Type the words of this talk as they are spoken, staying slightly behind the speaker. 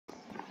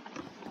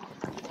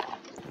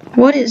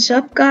What is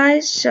up,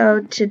 guys?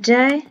 So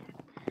today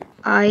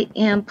I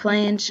am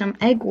playing some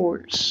Egg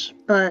Wars,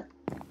 but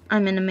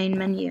I'm in the main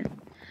menu.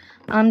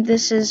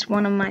 This is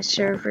one of my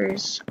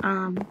servers.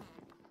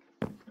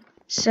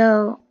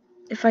 So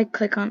if I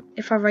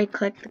right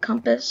click the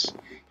compass,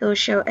 it will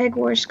show Egg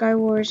Wars, Sky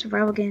Wars,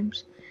 survival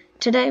games.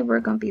 Today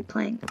we're gonna be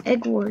playing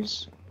Egg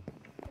Wars.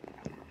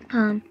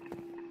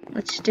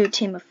 Let's do a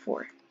team of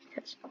 4.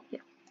 Because,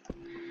 yeah.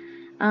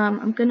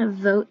 I'm gonna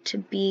vote to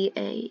be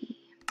a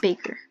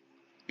baker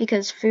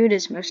because food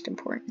is most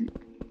important.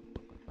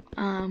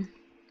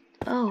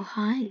 Oh,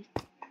 hi.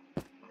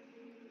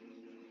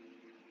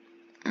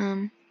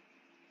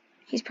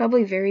 He's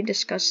probably very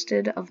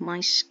disgusted of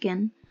my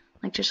skin.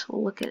 Like, just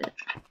look at it.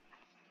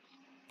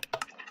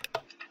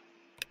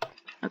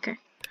 Okay.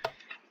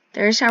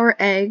 There's our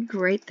egg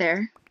right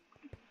there.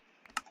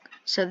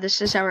 So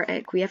this is our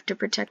egg. We have to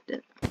protect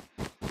it.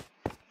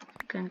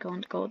 I'm gonna go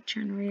into gold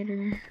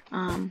generator.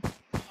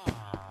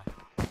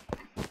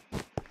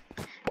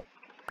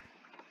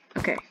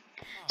 Okay.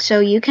 So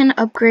you can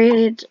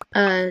upgrade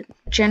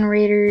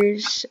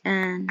generators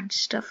and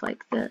stuff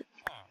like that.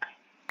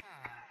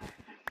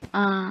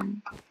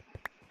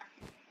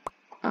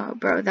 Oh,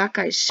 bro, that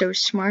guy's so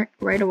smart.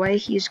 Right away,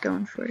 he's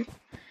going for it.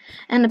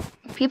 And the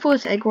people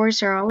with Egg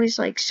Wars are always,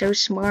 like, so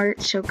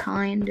smart, so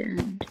kind,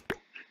 and,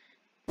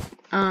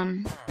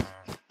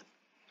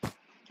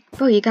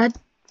 bro, you gotta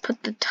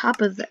put the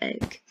top of the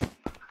egg.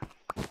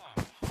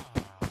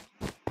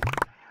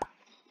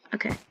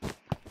 Okay.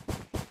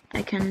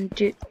 I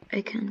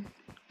can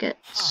get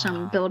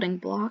some building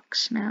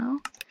blocks now.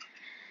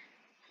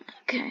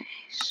 Okay,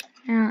 so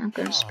now I'm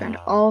gonna spend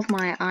all of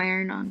my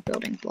iron on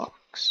building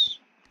blocks.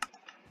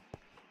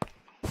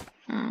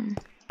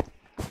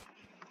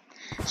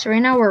 So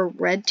right now we're a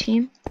red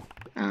team.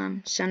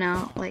 So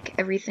now, like,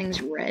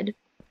 everything's red.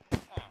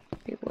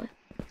 Wait, what?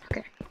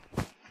 Okay.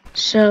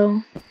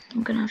 So,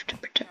 I'm gonna have to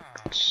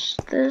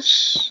protect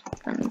this,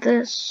 and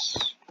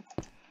this.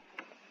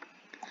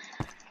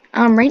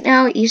 Right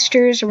now,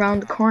 Easter is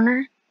around the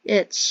corner.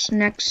 It's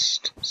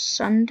next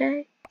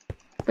Sunday.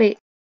 Wait.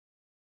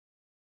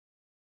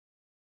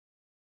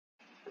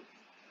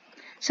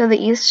 So the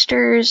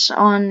Easter's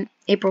on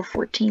April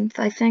 14th,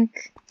 I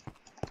think.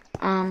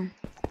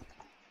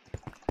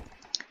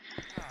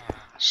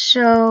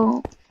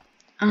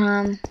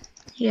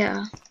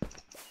 Yeah.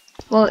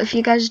 Well, if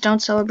you guys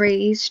don't celebrate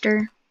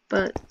Easter,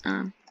 but,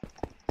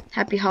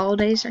 happy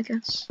holidays, I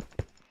guess.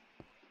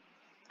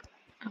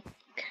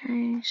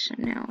 Okay, so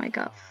now I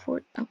got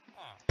 4, oh,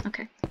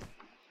 okay.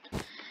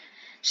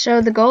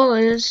 So the goal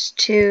is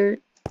to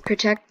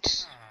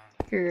protect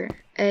your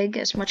egg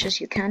as much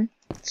as you can,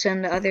 so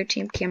the other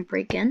team can't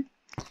break in.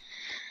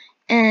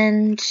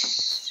 And,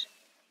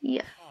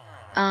 yeah.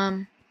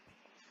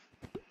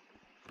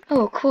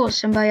 Oh, cool,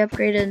 somebody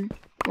upgraded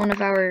one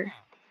of our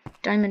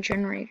diamond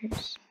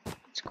generators.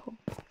 That's cool.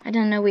 I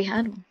didn't know we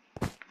had one.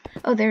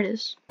 Oh, there it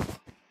is.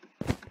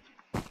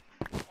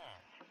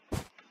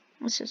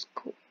 This is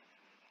cool.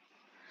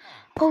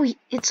 Oh,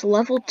 it's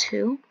level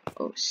 2?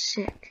 Oh,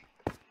 sick.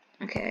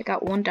 Okay, I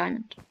got 1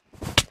 diamond.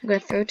 I'm gonna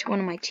throw it to one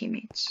of my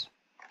teammates.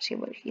 See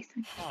what he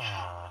thinks.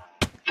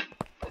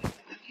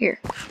 Here,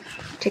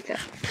 take that.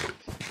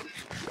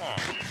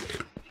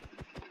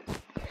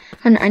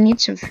 And I need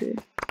some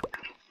food.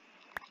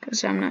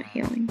 Because I'm not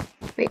healing.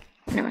 Wait,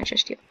 no, I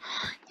just healed.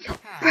 Yo,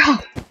 bro!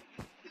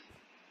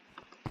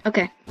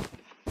 Okay.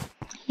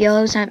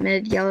 Yellow's at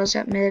mid, yellow's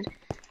at mid.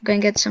 I'm gonna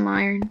get some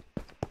iron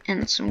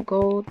and some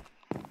gold.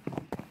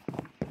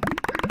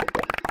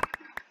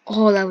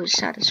 Oh, that was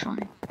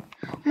satisfying.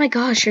 Oh my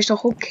gosh, there's a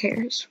whole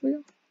Ferris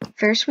wheel?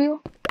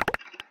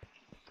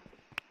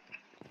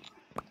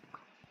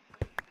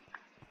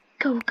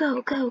 Go,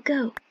 go, go,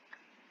 go.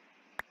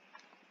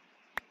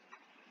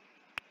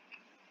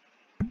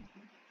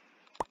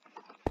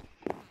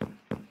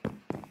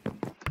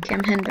 Okay,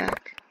 I'm heading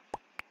back.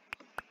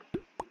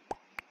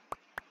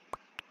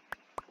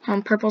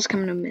 Purple's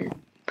coming to mid.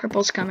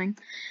 Purple's coming.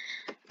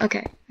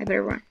 Okay, I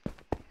better run.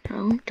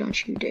 No,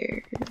 don't you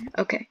dare.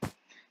 Okay.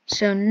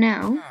 So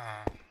now,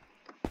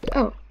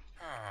 oh,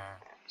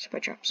 so I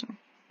drop some.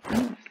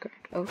 Oh, good.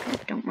 Okay,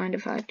 don't mind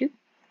if I do.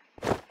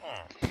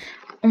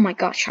 Oh my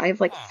gosh, I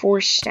have like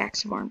 4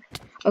 stacks of armor.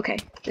 Okay,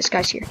 this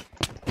guy's here.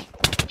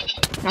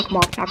 Knock him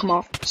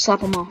off,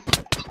 slap him off.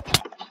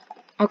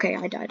 Okay,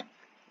 I died.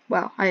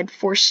 Wow, I had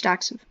 4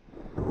 stacks of.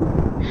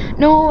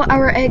 No,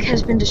 our egg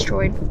has been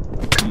destroyed.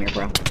 Come here,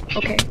 bro.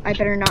 Okay, I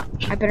better not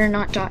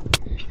die.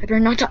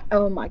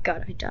 Oh my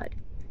god, I died.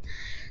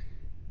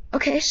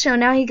 Okay, so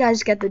now you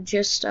guys get the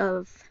gist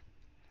of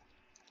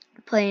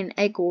playing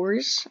Egg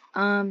Wars.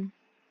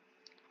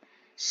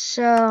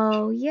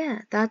 So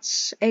yeah,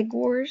 that's Egg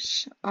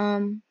Wars.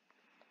 I'm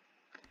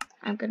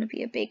gonna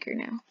be a baker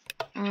now.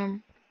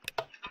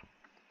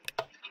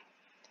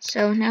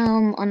 So now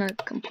I'm on a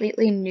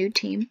completely new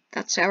team.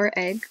 That's our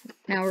egg.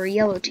 Now we're a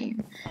yellow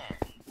team.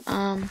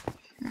 Gonna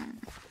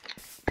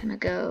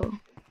go.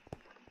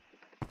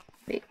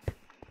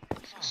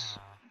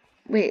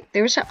 Wait,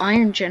 there was an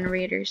iron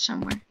generator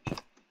somewhere.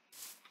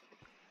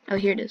 Oh,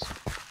 here it is.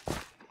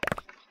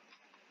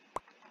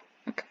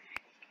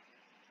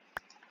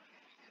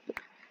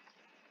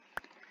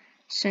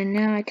 So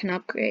now I can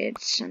upgrade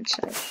since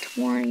I have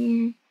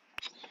 20.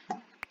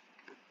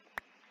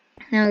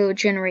 Now it will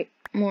generate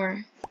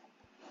more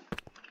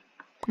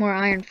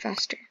iron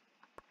faster.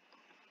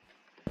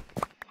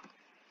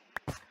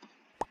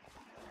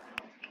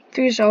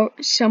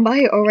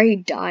 Somebody already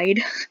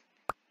died.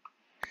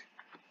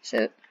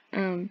 So,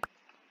 on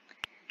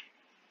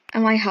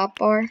my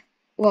hotbar,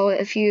 well,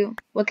 if you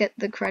look at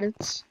the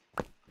credits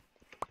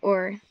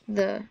or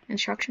the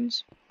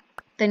instructions,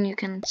 then you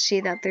can see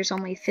that there's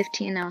only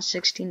 15 out of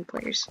 16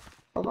 players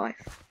alive.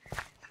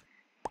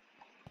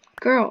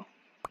 Girl.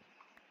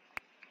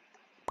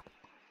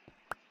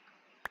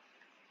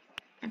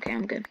 Okay,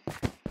 I'm good.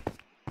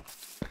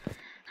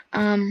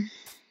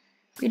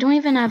 We don't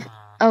even have...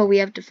 Oh, we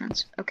have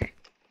defense. Okay,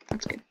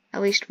 that's good.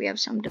 At least we have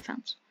some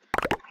defense.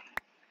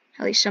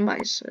 At least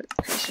somebody's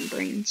has some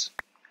brains.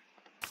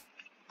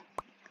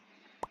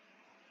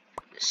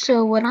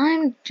 So what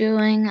I'm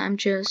doing, I'm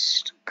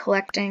just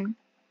collecting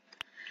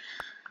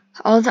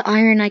all the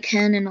iron I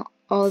can and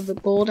all the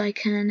gold I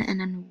can. And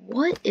then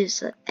what is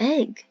the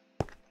egg?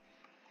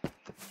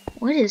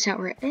 What is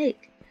our egg?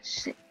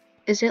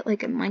 Is it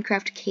like a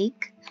Minecraft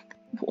cake?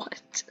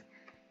 What?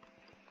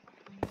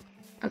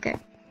 Okay.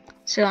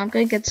 So I'm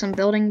gonna get some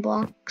building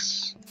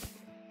blocks,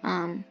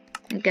 and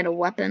get a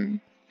weapon,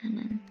 and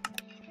then...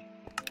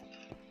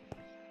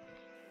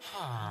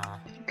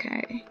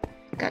 Okay.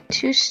 Got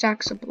 2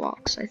 stacks of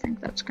blocks. I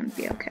think that's gonna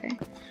be okay.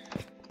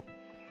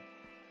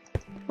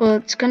 Well,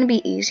 it's gonna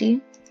be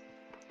easy,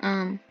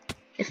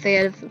 if they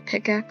have a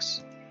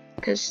pickaxe,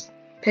 because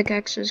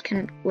pickaxes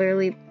can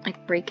literally,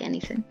 like, break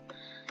anything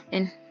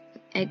in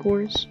Egg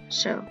Wars,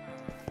 so...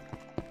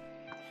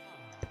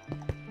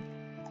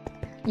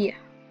 Yeah.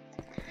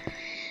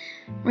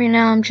 Right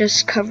now I'm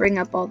just covering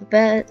up all of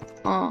the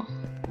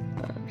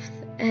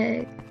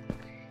egg.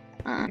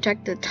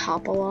 Protect the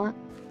top a lot,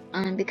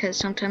 because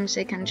sometimes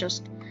they can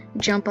just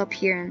jump up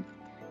here and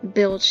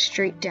build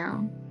straight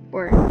down,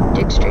 or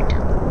dig straight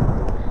down.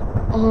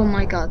 Oh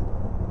my god.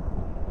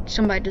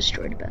 Somebody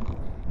destroyed a bed.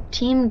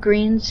 Team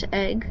Green's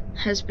egg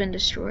has been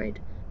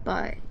destroyed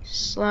by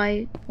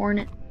Sly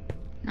Hornet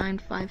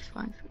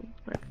 955.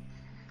 Whatever.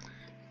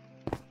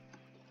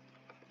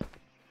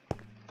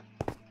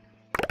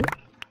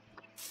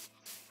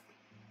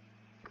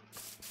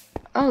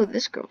 Oh,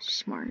 this girl's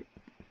smart.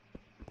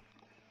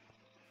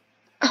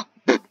 Oh.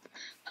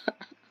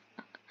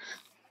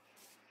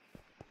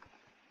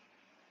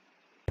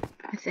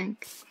 I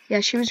think.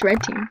 Yeah, she was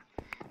red team.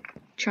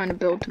 Trying to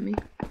build to me.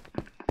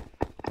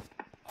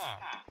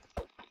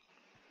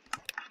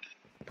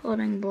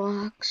 Building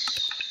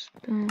blocks.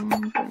 Boom,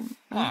 boom.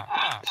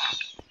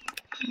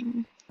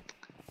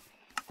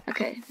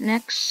 Okay,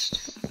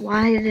 next.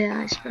 Why did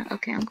I spend...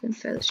 Okay, I'm going to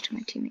throw this to my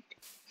teammate.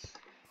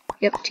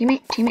 Yep,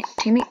 teammate.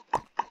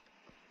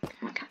 Oh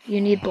my god, you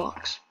need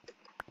blocks.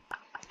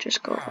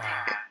 Just go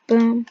like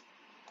boom,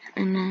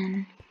 and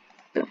then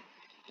boom.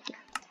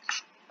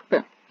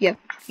 Boom. Yep,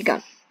 you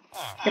got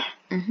it.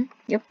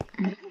 Yep,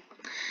 yep.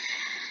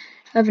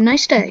 Have a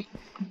nice day.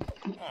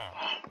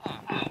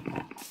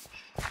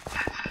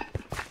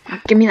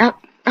 Give me that.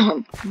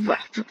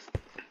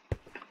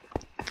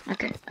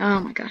 Okay, oh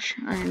my gosh,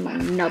 I'm a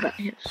nub at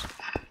his.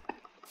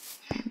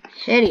 I'm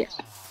hideous.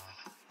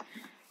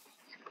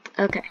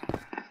 Okay.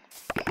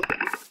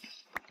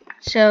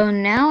 So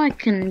now I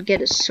can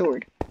get a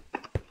sword.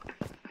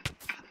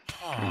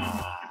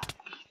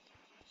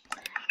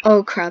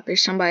 Oh crap,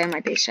 there's somebody on my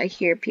base. I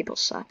hear people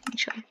slapping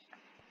each other.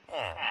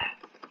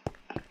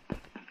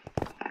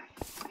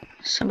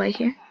 Somebody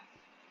here?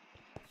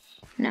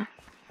 No.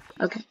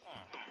 Okay.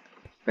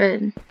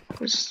 Red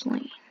was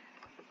slain.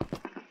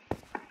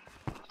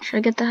 Should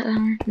I get that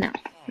hammer? No.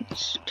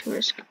 It's too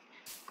risky.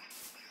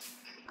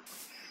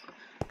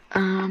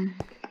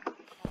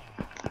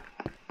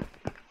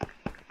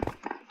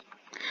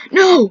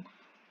 No!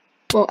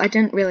 Well, I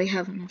didn't really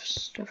have enough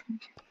stuff.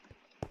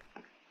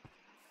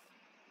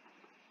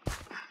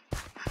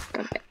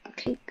 Got a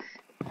cake.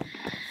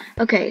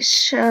 Okay,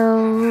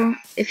 so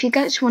if you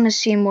guys want to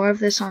see more of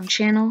this on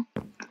channel,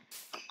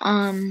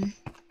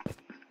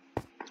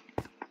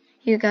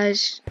 you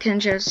guys can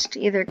just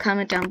either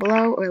comment down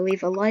below or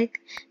leave a like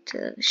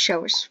to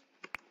show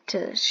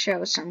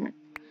some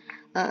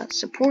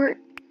support.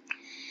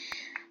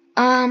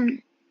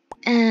 And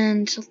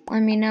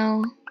let me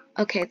know.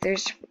 Okay,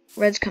 there's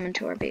red's coming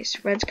to our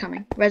base. Red's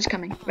coming.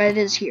 Red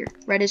is here.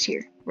 Red is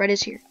here. Red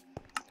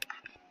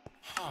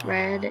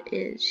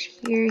is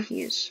here.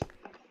 He's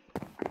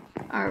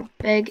our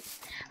bed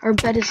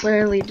is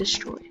literally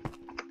destroyed.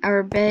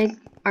 Our bed,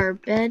 yep,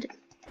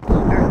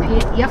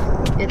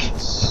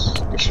 it's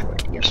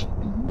destroyed. Yep.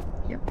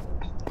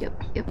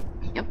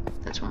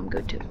 That's why I'm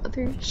going to the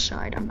other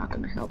side. I'm not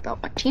gonna help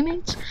out my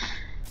teammates.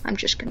 I'm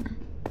just gonna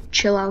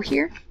chill out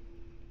here.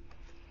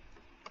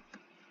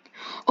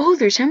 Oh,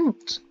 there's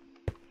emeralds.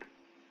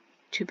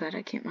 Too bad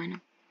I can't mine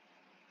them.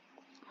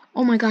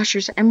 Oh my gosh,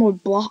 there's an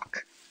emerald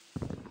block.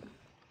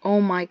 Oh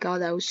my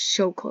god, that was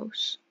so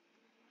close.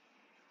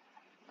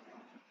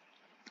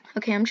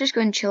 Okay, I'm just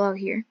going to chill out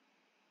here.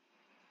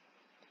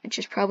 which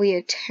is probably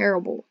a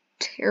terrible,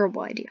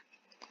 terrible idea.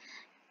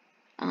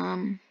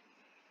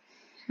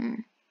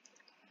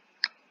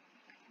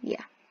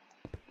 Yeah.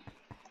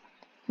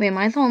 Wait, am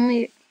I the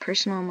only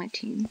person on my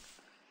team?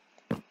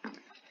 Oh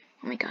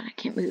my god, I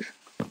can't move.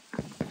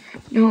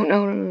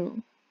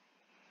 No.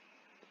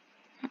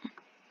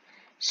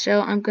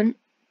 So I'm gonna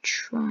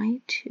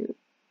try to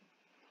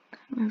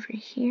come over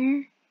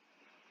here.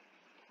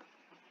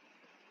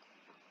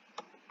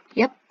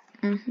 Yep.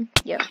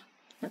 Yep.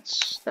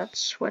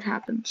 That's what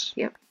happens.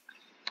 Yep.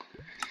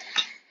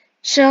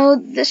 So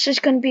this is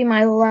gonna be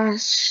my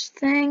last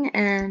thing,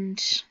 and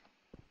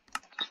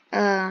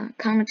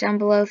comment down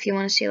below if you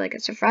want to see like a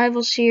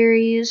survival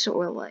series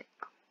or like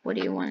what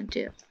do you want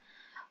to do.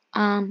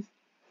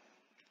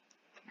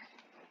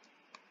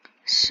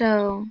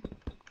 So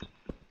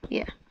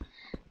yeah.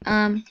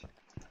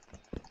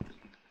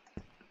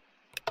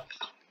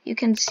 You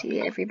can see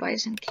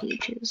everybody's in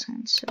cages,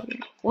 and so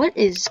yeah. What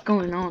is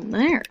going on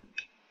there?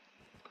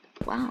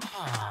 Wow.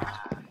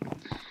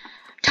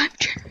 Time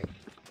generator.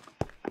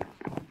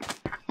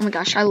 Oh my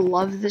gosh, I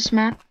love this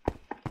map.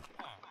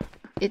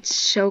 It's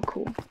so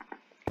cool.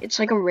 It's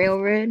like a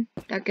railroad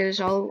that goes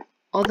all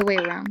the way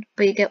around,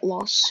 but you get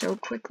lost so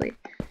quickly.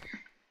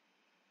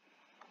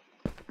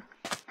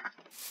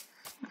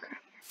 Okay.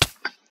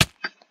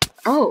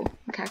 Oh,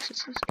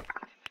 cactuses.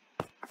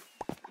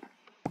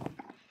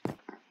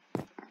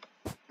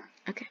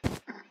 Okay.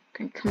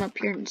 Can come up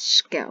here and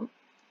scout.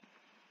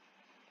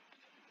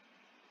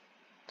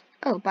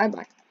 Oh,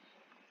 bye-bye.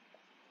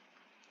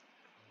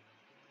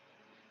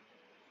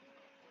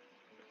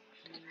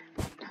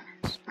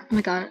 Oh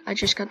my god, I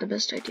just got the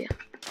best idea.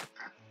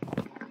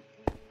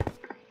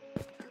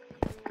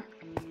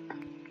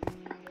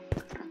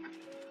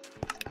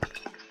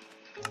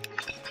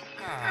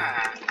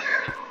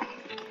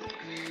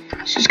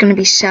 This is gonna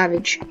be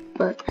savage,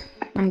 but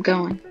I'm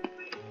going.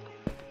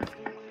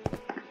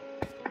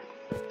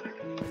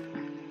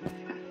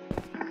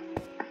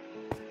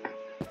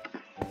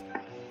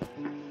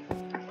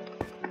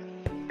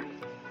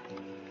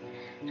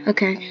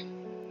 Okay.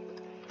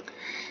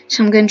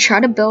 So I'm gonna try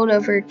to build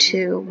over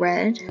to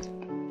red.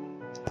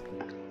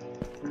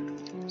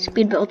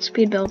 Speed build,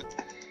 speed build.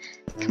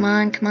 Come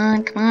on, come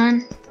on, come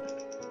on.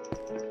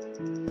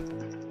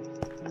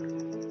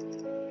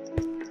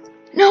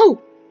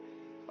 No!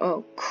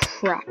 Oh,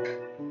 crap.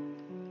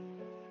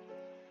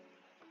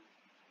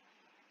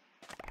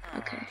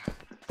 Okay.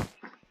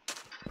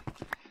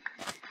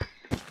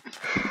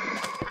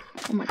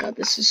 Oh my god,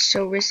 this is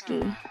so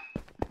risky.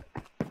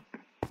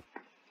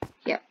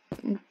 Yep,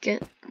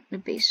 get the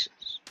bases.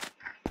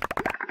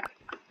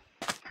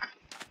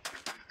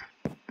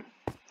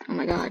 Oh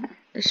my god,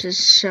 this is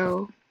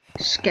so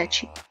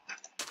sketchy.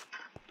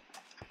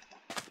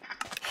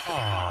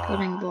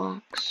 Building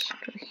blocks,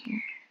 go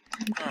here.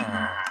 And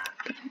go.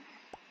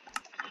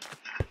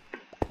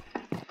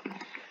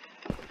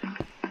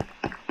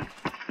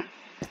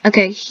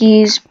 Okay,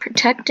 he's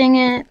protecting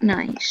it.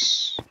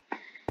 Nice.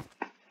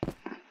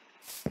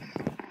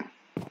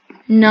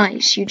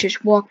 Nice, you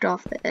just walked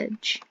off the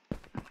edge.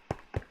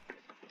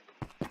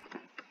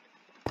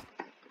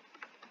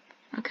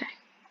 Okay.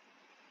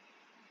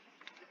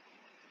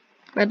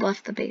 Red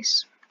left the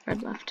base.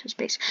 Red left his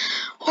base.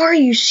 Are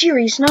you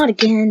serious? Not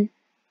again.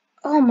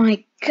 Oh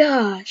my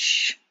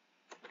gosh.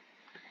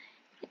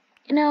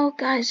 You know,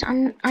 guys,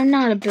 I'm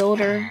not a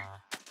builder.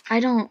 I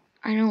don't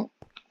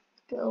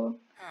build.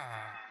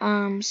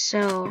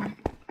 So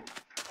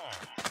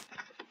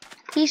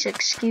please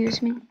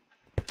excuse me.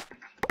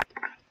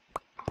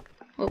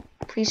 Well,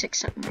 please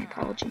accept my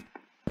apology.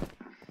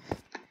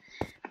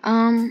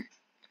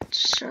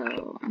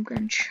 So I'm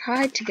gonna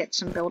try to get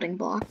some building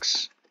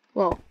blocks.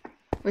 Well,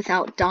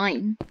 without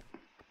dying.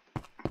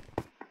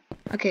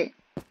 Okay.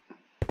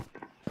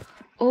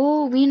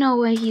 Oh, we know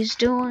what he's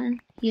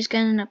doing. He's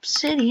getting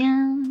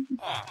obsidian.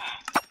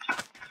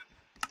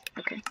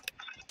 Okay.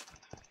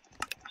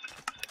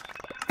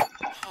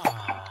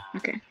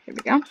 Okay, here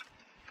we go.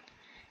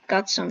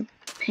 Got some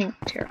pink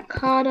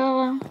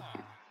terracotta.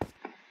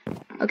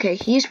 Okay,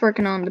 he's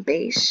working on the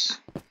base.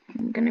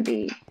 I'm gonna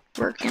be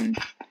working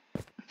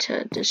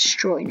to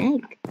destroy an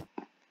egg.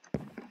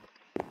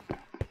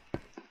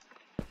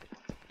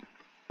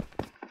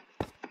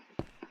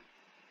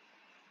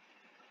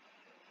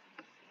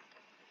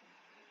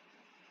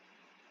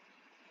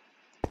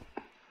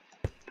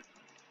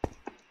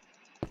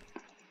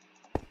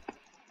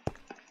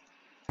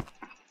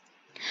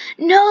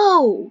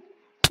 No!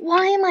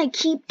 Why am I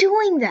keep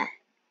doing that?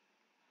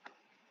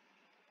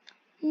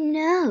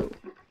 No.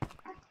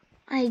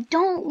 I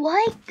don't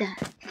like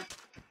that.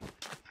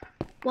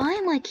 Why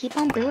am I keep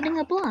on building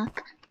a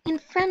block in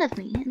front of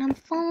me and I'm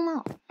falling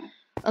off?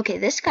 Okay,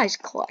 this guy's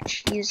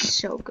clutch. He is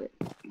so good.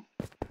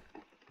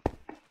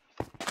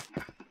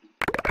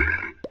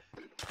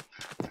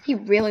 He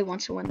really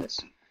wants to win this.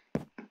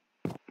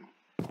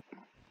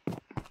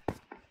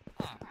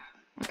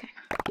 Okay.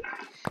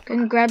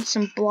 Gonna grab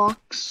some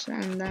blocks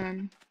and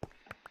then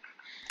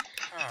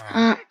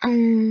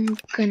I'm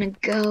gonna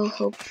go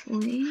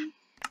hopefully.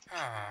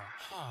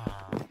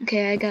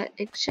 Okay, I got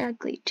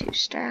exactly 2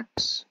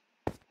 stacks.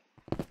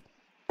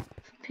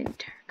 Pink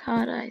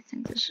terracotta, I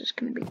think this is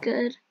gonna be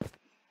good.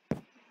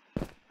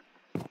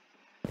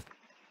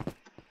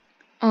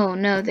 Oh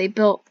no, they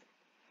built,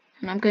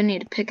 and I'm gonna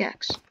need a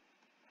pickaxe.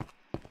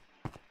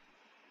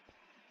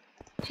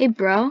 Hey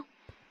bro,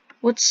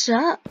 what's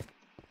up?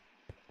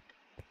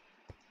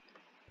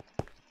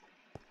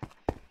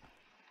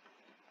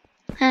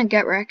 Huh,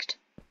 get wrecked.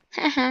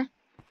 Haha.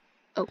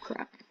 Oh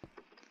crap.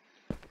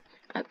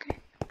 Okay.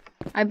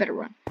 I better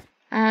run.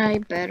 I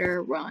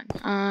better run.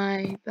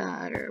 I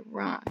better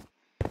run.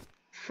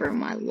 For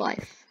my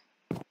life.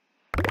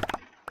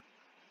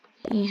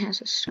 He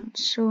has a stone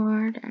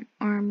sword and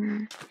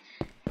armor.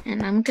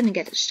 And I'm gonna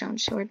get a stone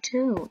sword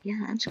too.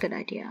 Yeah, that's a good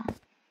idea.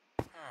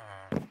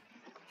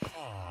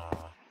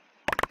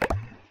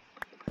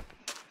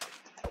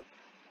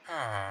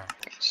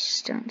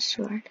 Stone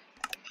sword.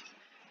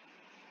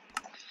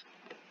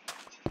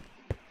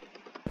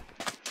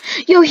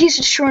 Yo, he's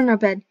destroying our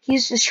bed.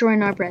 He's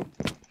destroying our bed.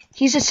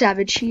 He's a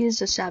savage. He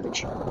is a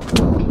savage.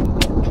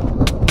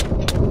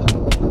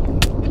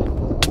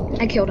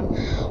 I killed him.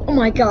 Oh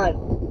my god.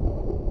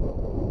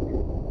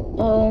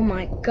 Oh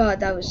my god,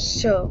 that was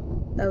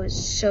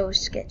so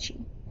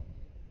sketchy.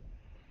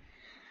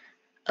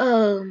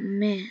 Oh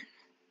man.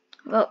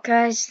 Well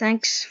guys,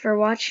 thanks for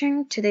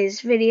watching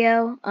today's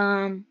video.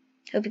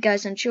 Hope you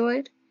guys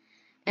enjoyed.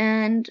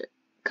 And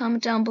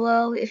comment down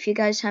below if you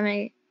guys have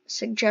any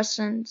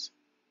suggestions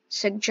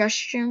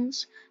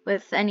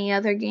with any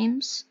other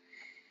games.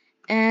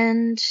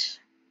 And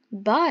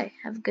bye.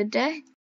 Have a good day.